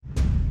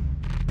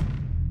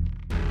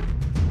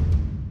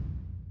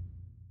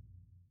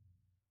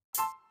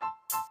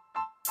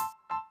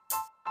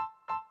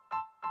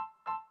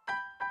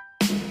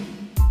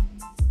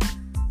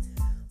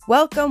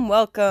Welcome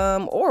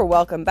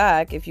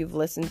back if you've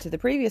listened to the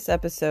previous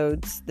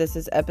episodes. This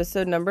is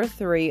episode number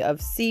 3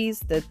 of Seize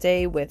the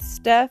Day with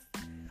Stef,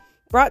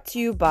 brought to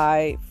you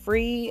by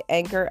free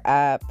Anchor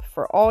app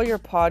for all your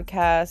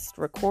podcast,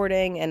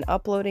 recording, and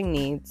uploading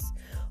needs.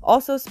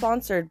 Also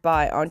sponsored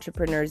by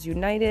Entrepreneurs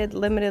United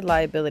Limited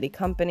Liability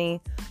Company,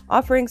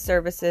 offering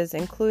services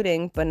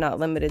including, but not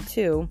limited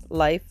to,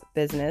 life,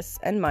 business,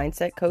 and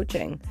mindset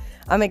coaching.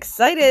 I'm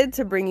excited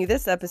to bring you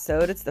this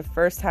episode. It's the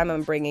first time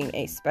I'm bringing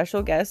a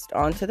special guest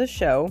onto the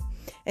show,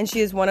 and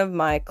she is one of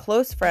my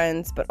close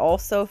friends, but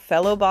also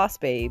fellow boss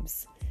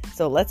babes.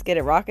 So let's get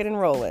it rocking and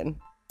rolling.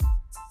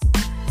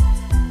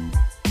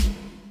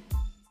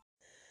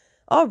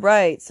 All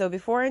right, so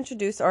before I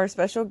introduce our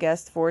special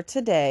guest for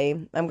today,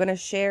 I'm going to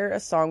share a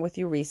song with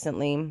you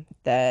recently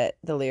that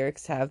the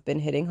lyrics have been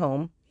hitting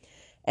home.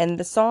 And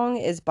the song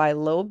is by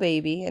Lil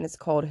Baby, and it's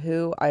called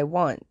Who I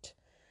Want.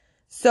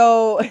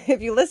 So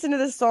if you listen to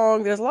this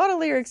song, there's a lot of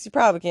lyrics you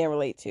probably can't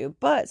relate to,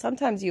 but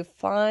sometimes you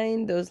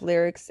find those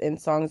lyrics in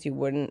songs you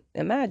wouldn't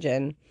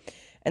imagine.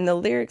 And the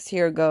lyrics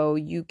here go,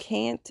 you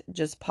can't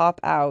just pop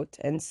out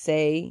and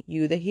say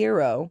you the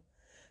hero.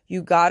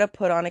 You gotta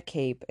put on a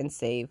cape and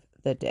save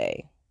the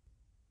day.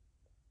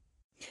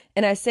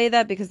 And I say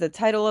that because the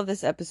title of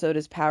this episode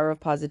is Power of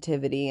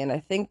Positivity, and I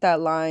think that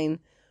line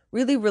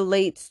really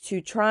relates to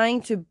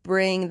trying to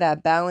bring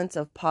that balance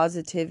of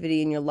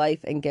positivity in your life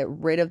and get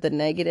rid of the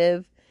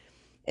negative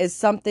is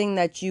something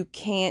that you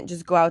can't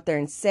just go out there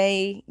and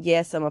say,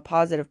 yes, I'm a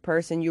positive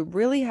person. You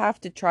really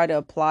have to try to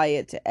apply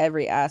it to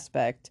every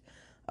aspect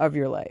of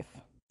your life.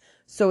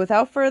 So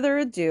without further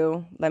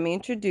ado, let me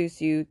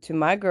introduce you to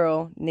my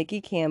girl,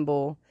 Nikki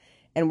Campbell.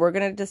 And we're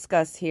going to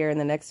discuss here in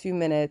the next few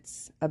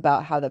minutes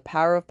about how the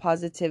power of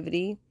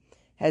positivity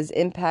has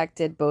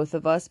impacted both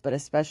of us, but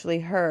especially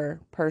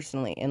her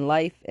personally in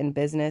life, in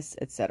business,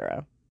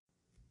 etc.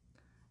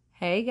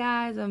 Hey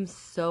guys, I'm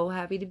so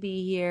happy to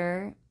be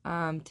here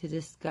to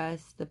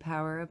discuss the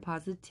power of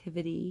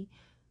positivity.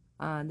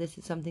 This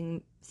is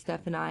something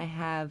Steph and I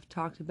have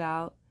talked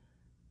about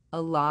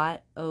a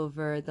lot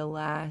over the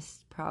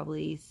last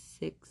probably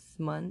 6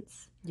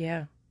 months.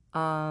 Yeah.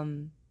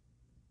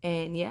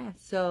 And yeah,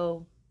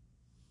 so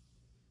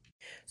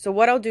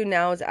what I'll do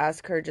now is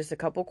ask her just a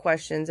couple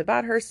questions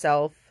about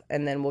herself,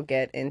 and then we'll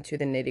get into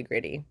the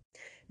nitty-gritty.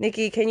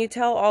 Nikki, can you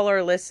tell all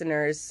our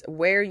listeners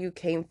where you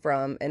came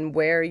from and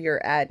where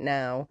you're at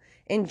now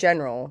in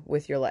general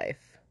with your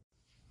life?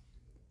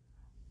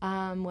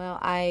 Well,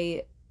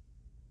 I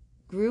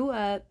grew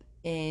up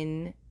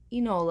in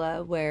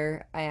Enola,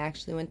 where I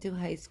actually went to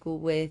high school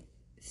with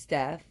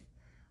Steph.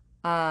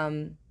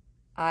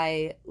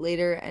 I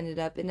later ended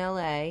up in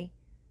LA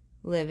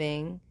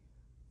living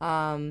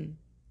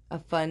a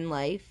fun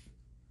life.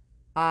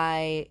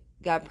 I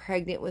got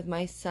pregnant with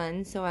my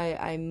son, so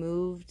I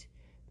moved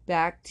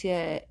back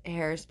to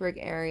Harrisburg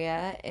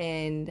area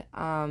and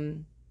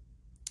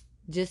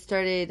just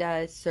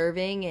started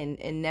serving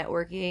and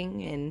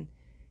networking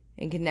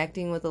and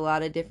connecting with a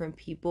lot of different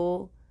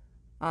people.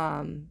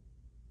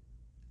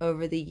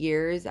 Over the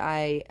years,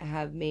 I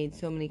have made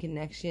so many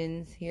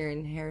connections here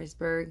in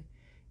Harrisburg,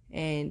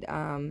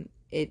 and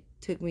it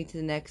took me to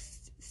the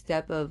next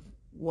step of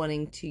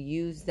wanting to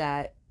use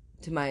that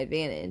to my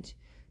advantage.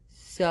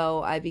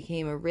 So I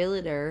became a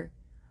realtor,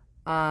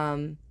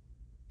 and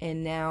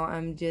now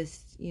I'm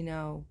just,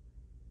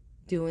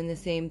 doing the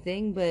same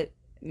thing, but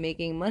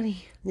making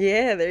money.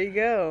 Yeah, there you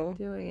go.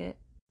 Doing it.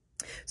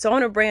 So I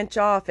want to branch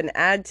off and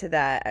add to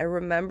that. I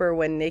remember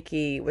when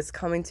Nikki was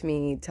coming to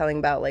me telling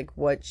about like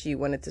what she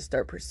wanted to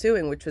start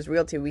pursuing, which was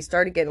realty. We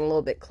started getting a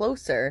little bit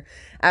closer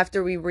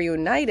after we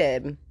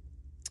reunited.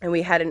 And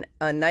we had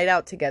a night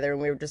out together,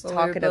 and we were just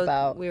talking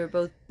about... We were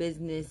both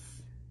business...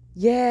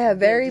 Yeah,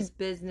 very... Just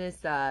business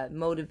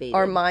motivated.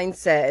 Our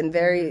mindset, and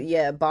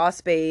very,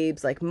 boss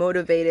babes, like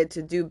motivated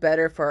to do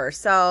better for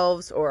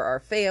ourselves or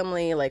our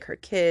family, like her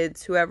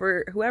kids,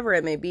 whoever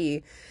it may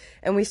be.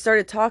 And we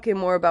started talking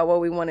more about what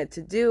we wanted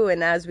to do,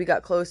 and as we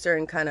got closer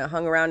and kind of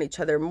hung around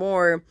each other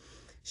more,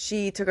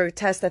 she took her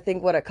test, I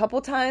think, a couple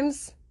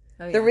times?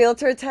 Oh, yeah. The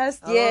realtor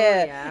test? Oh,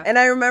 yeah. And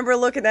I remember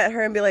looking at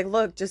her and be like,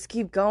 look, just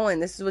keep going.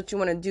 This is what you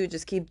want to do.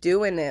 Just keep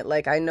doing it.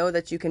 Like, I know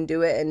that you can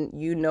do it,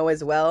 and you know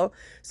as well.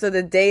 So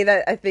the day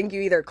that I think you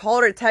either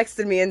called or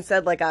texted me and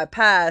said, like, I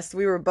passed,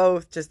 we were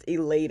both just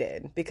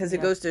elated. Because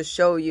it goes to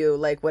show you,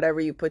 like, whatever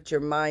you put your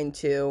mind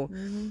to,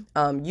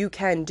 you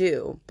can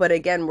do. But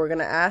again, we're going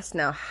to ask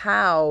now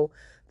how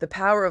the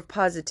power of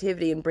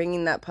positivity and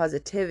bringing that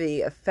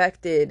positivity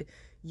affected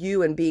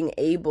you and being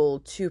able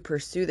to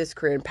pursue this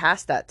career and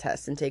pass that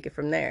test and take it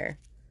from there.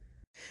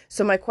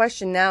 So my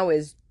question now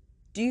is,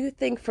 do you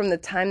think from the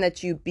time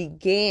that you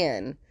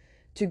began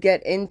to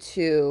get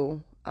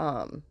into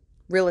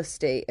real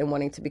estate and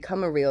wanting to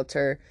become a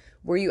realtor,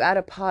 were you at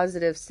a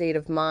positive state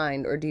of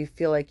mind, or do you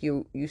feel like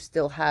you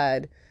still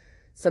had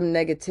some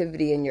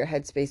negativity in your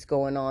headspace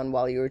going on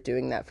while you were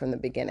doing that from the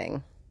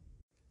beginning?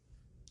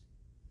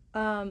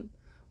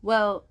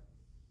 Well,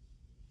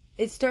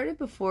 it started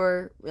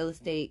before real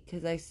estate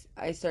because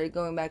I started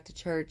going back to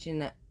church,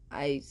 and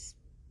I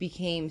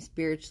became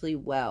spiritually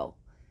well.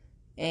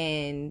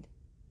 And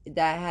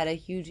that had a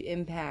huge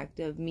impact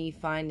of me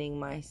finding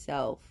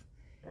myself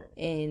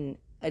in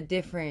a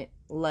different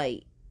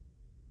light,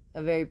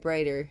 a very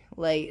brighter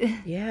light.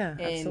 Yeah,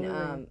 And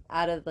absolutely.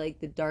 out of like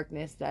the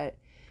darkness that,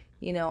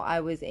 you know,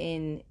 I was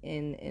in,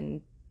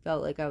 and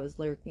felt like I was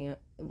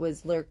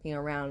lurking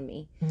around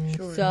me.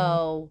 Sure.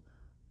 So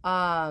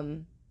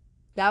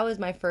that was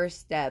my first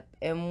step.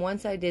 And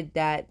once I did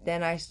that,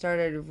 then I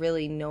started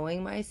really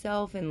knowing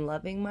myself and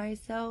loving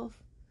myself.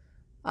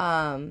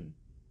 Um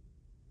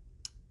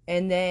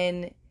and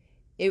then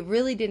it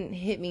really didn't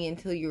hit me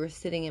until you were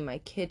sitting in my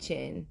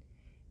kitchen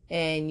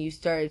and you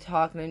started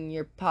talking in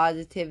your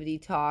positivity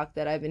talk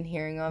that I've been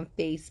hearing on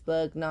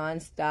Facebook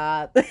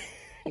nonstop.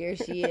 Here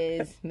she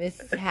is,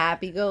 Miss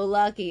Happy Go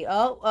Lucky.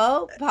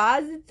 Oh,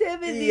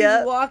 positivity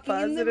Yep, walking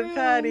in the positive room.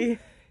 Patty.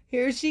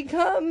 Here she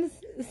comes.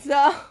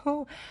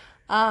 So,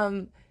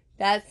 um,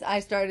 I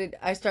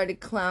started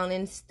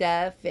clowning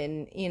Steph,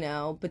 and you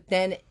know, but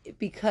then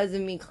because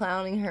of me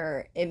clowning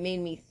her, it made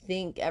me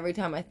think every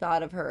time I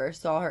thought of her or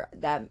saw her,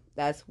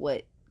 that's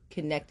what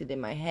connected in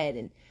my head.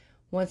 And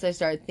once I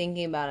started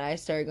thinking about it, I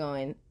started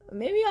going,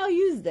 maybe I'll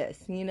use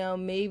this. You know,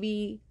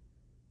 maybe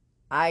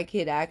I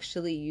could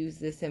actually use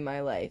this in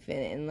my life,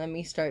 and let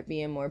me start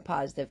being more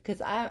positive,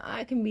 because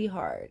I can be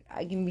hard.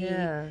 I can be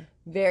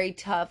very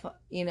tough,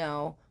 you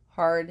know,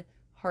 hard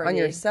hearted. On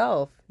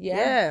yourself.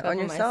 Yeah, tough on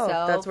on yourself.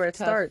 myself, That's where it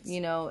tough, starts.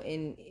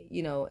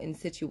 in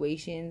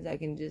situations. I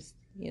can just,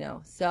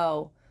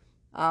 so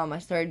I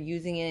started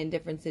using it in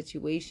different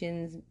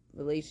situations,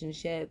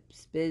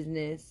 relationships,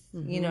 business,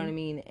 you know what I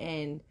mean?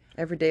 And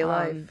everyday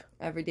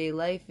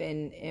life.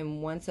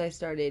 And once I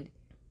started,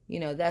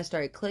 that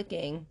started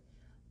clicking.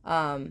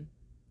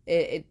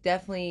 It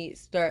definitely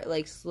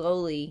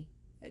slowly,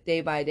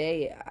 day by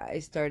day, I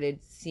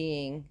started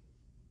seeing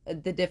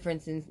the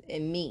difference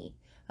in me,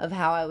 of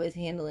how I was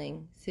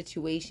handling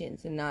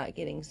situations and not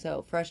getting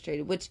so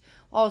frustrated, which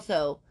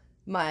also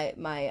my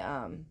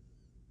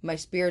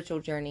spiritual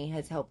journey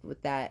has helped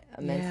with that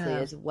immensely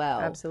as well.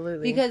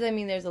 Absolutely. Because I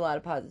mean, there's a lot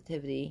of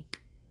positivity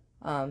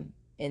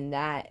in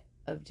that,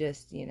 of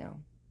just,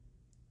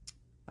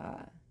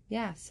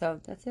 so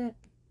that's it.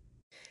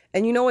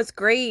 And you know what's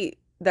great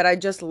that I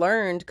just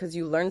learned, because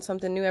you learn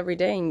something new every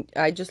day, and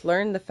I just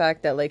learned the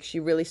fact that like she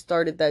really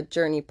started that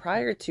journey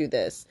prior to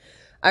this.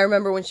 I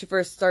remember when she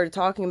first started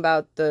talking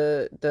about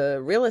the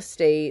real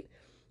estate,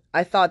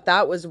 I thought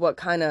that was what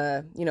kind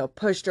of,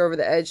 pushed her over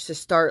the edge to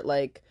start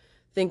like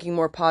thinking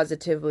more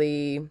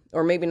positively,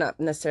 or maybe not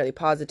necessarily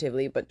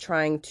positively, but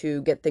trying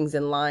to get things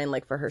in line,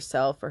 like for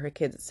herself, for her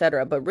kids,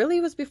 etc. But really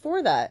it was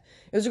before that.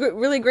 It was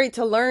really great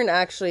to learn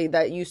actually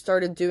that you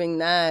started doing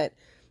that,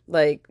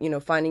 like,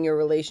 finding your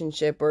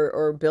relationship,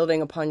 or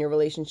building upon your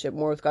relationship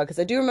more with God. Because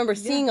I do remember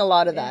seeing a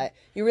lot of that.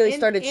 You really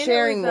started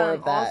sharing more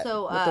of that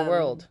also, with the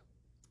world.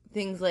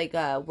 Things like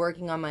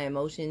working on my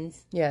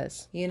emotions.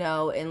 Yes.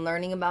 And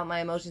learning about my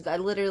emotions. I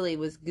literally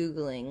was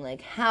Googling,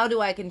 like, how do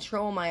I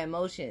control my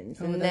emotions?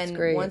 And then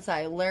great. Once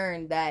I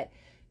learned that,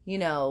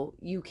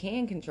 you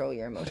can control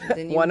your emotions,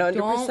 and you 100%.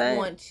 don't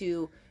want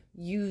to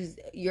use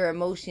your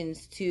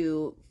emotions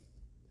to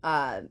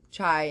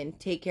try and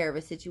take care of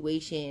a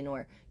situation,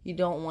 or you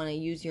don't want to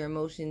use your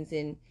emotions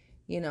in,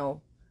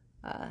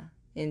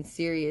 in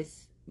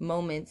serious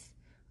moments.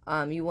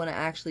 You want to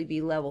actually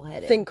be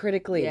level-headed. Think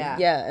critically,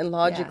 and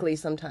logically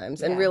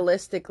sometimes, and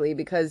realistically,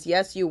 because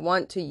yes, you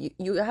want to,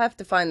 you have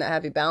to find that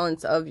happy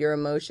balance of your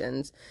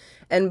emotions.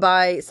 And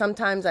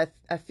sometimes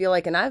I feel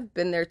like, and I've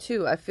been there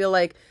too, I feel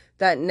like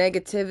that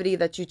negativity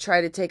that you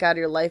try to take out of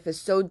your life is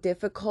so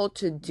difficult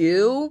to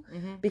do,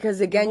 because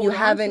again, you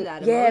haven't,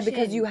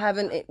 because you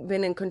haven't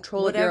been in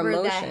control of your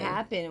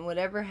emotion.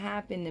 Whatever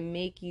happened to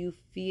make you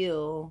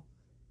feel,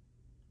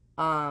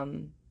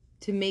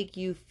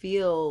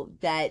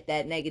 that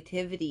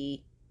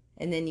negativity,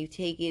 and then you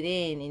take it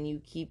in and you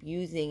keep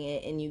using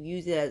it, and you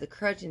use it as a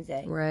crutch and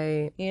say,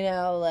 right,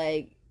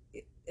 like,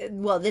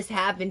 well, this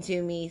happened to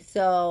me,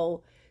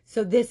 so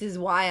this is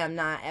why I'm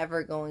not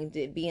ever going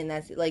to be in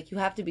that. Like, you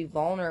have to be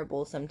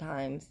vulnerable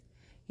sometimes,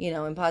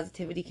 and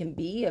positivity can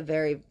be a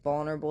very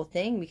vulnerable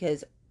thing,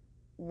 because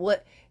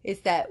what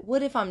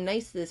if I'm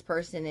nice to this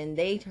person and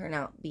they turn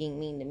out being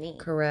mean to me?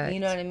 Correct. You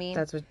know what I mean?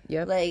 That's what,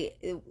 yep. Like,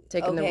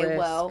 taking the risk.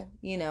 Well,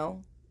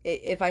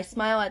 if I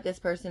smile at this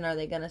person, are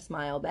they going to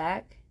smile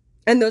back?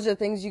 And those are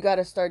things you got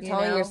to start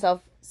telling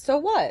yourself, so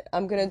what?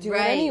 I'm going to do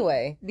it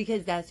anyway.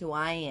 Because that's who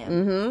I am.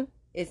 Mm-hmm.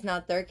 It's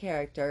not their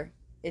character.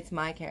 It's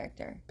my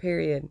character.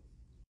 Period.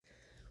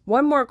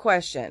 One more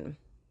question.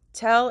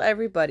 Tell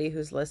everybody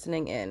who's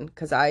listening in,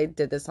 because I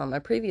did this on my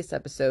previous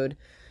episode,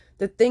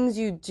 the things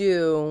you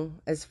do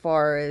as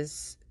far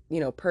as,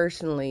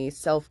 personally,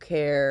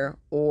 self-care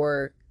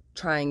or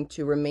trying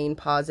to remain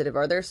positive.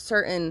 Are there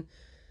certain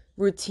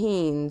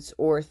routines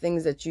or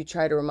things that you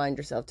try to remind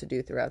yourself to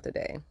do throughout the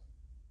day?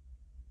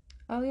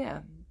 Oh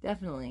yeah,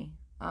 definitely.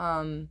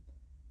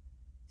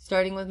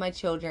 Starting with my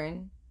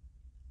children.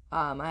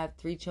 I have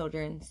 3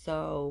 children,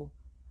 so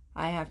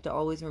I have to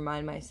always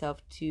remind myself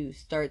to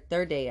start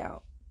their day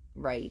out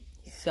right.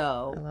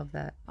 So I love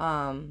that.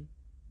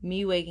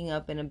 Me waking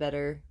up with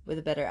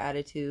a better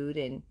attitude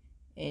and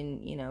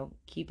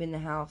keeping the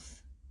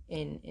house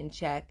in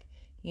check,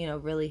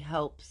 really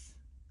helps.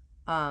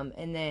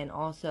 And then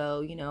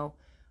also,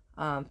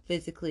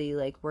 physically,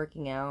 like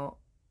working out.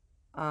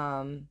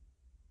 I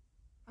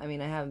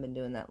mean, I haven't been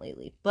doing that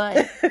lately,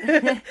 but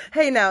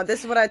hey, now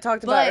this is what I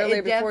talked about but earlier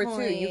it before too.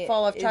 definitely You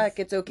fall off track,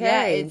 it's yeah,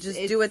 okay.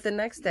 Just do it the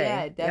next day.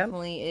 Yeah, it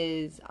definitely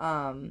is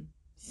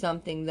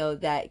something though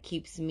that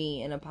keeps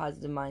me in a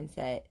positive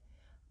mindset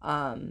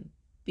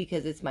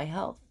because it's my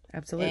health.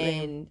 Absolutely.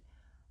 And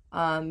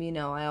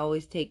I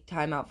always take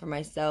time out for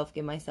myself,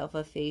 give myself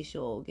a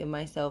facial, give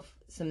myself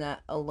some of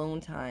that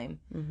alone time.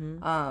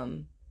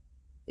 And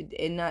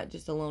not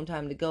just alone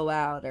time to go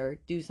out or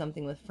do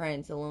something with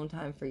friends, alone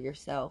time for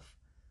yourself.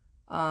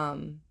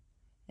 And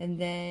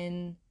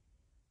then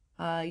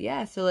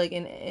so like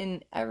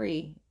in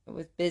every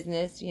with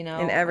business, in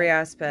every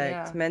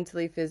aspect, yeah.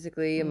 mentally,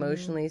 physically,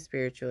 emotionally,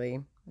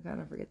 spiritually. I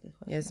gotta forget this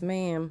question. Yes,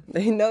 ma'am.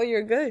 No,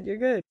 you're good. You're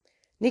good.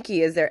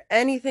 Nikki, is there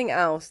anything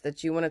else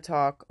that you want to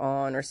talk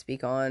on or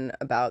speak on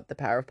about the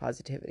power of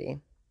positivity?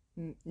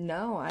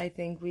 No, I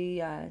think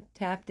we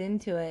tapped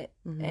into it,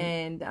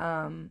 and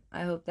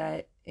I hope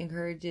that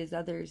encourages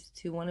others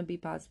to want to be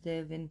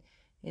positive and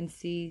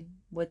see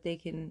what they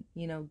can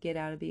get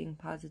out of being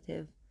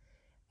positive.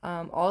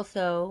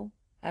 Also,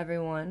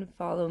 everyone,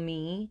 follow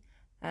me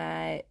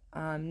at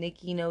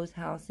Nikki Knows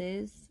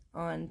Houses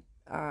on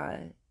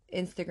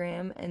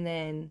Instagram, and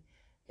then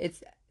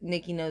it's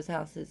Nikki Knows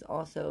Houses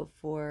also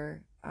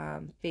for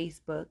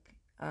Facebook.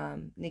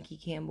 Nikki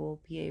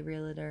Campbell, PA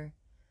Realtor.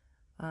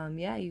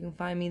 Yeah, you can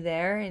find me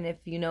there, and if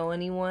you know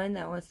anyone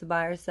that wants to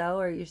buy or sell,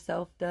 or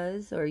yourself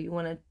does, or you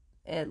want to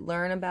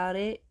learn about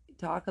it,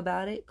 talk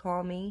about it,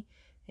 call me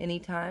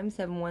anytime,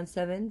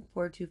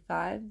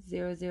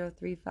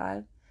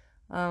 717-425-0035.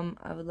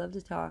 I would love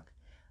to talk.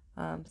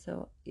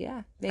 So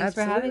yeah, thanks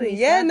for having me.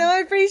 Yeah, no, I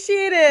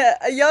appreciate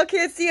it. Y'all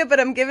can't see it, but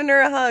I'm giving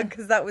her a hug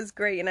because that was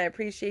great, and I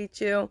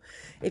appreciate you.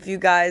 If you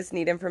guys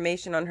need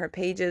information on her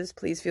pages,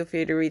 please feel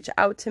free to reach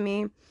out to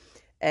me,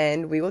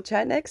 and we will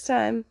chat next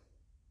time.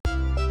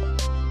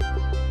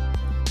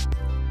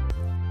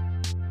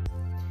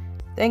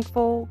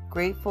 Thankful,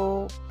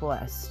 grateful,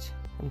 blessed.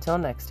 Until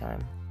next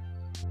time.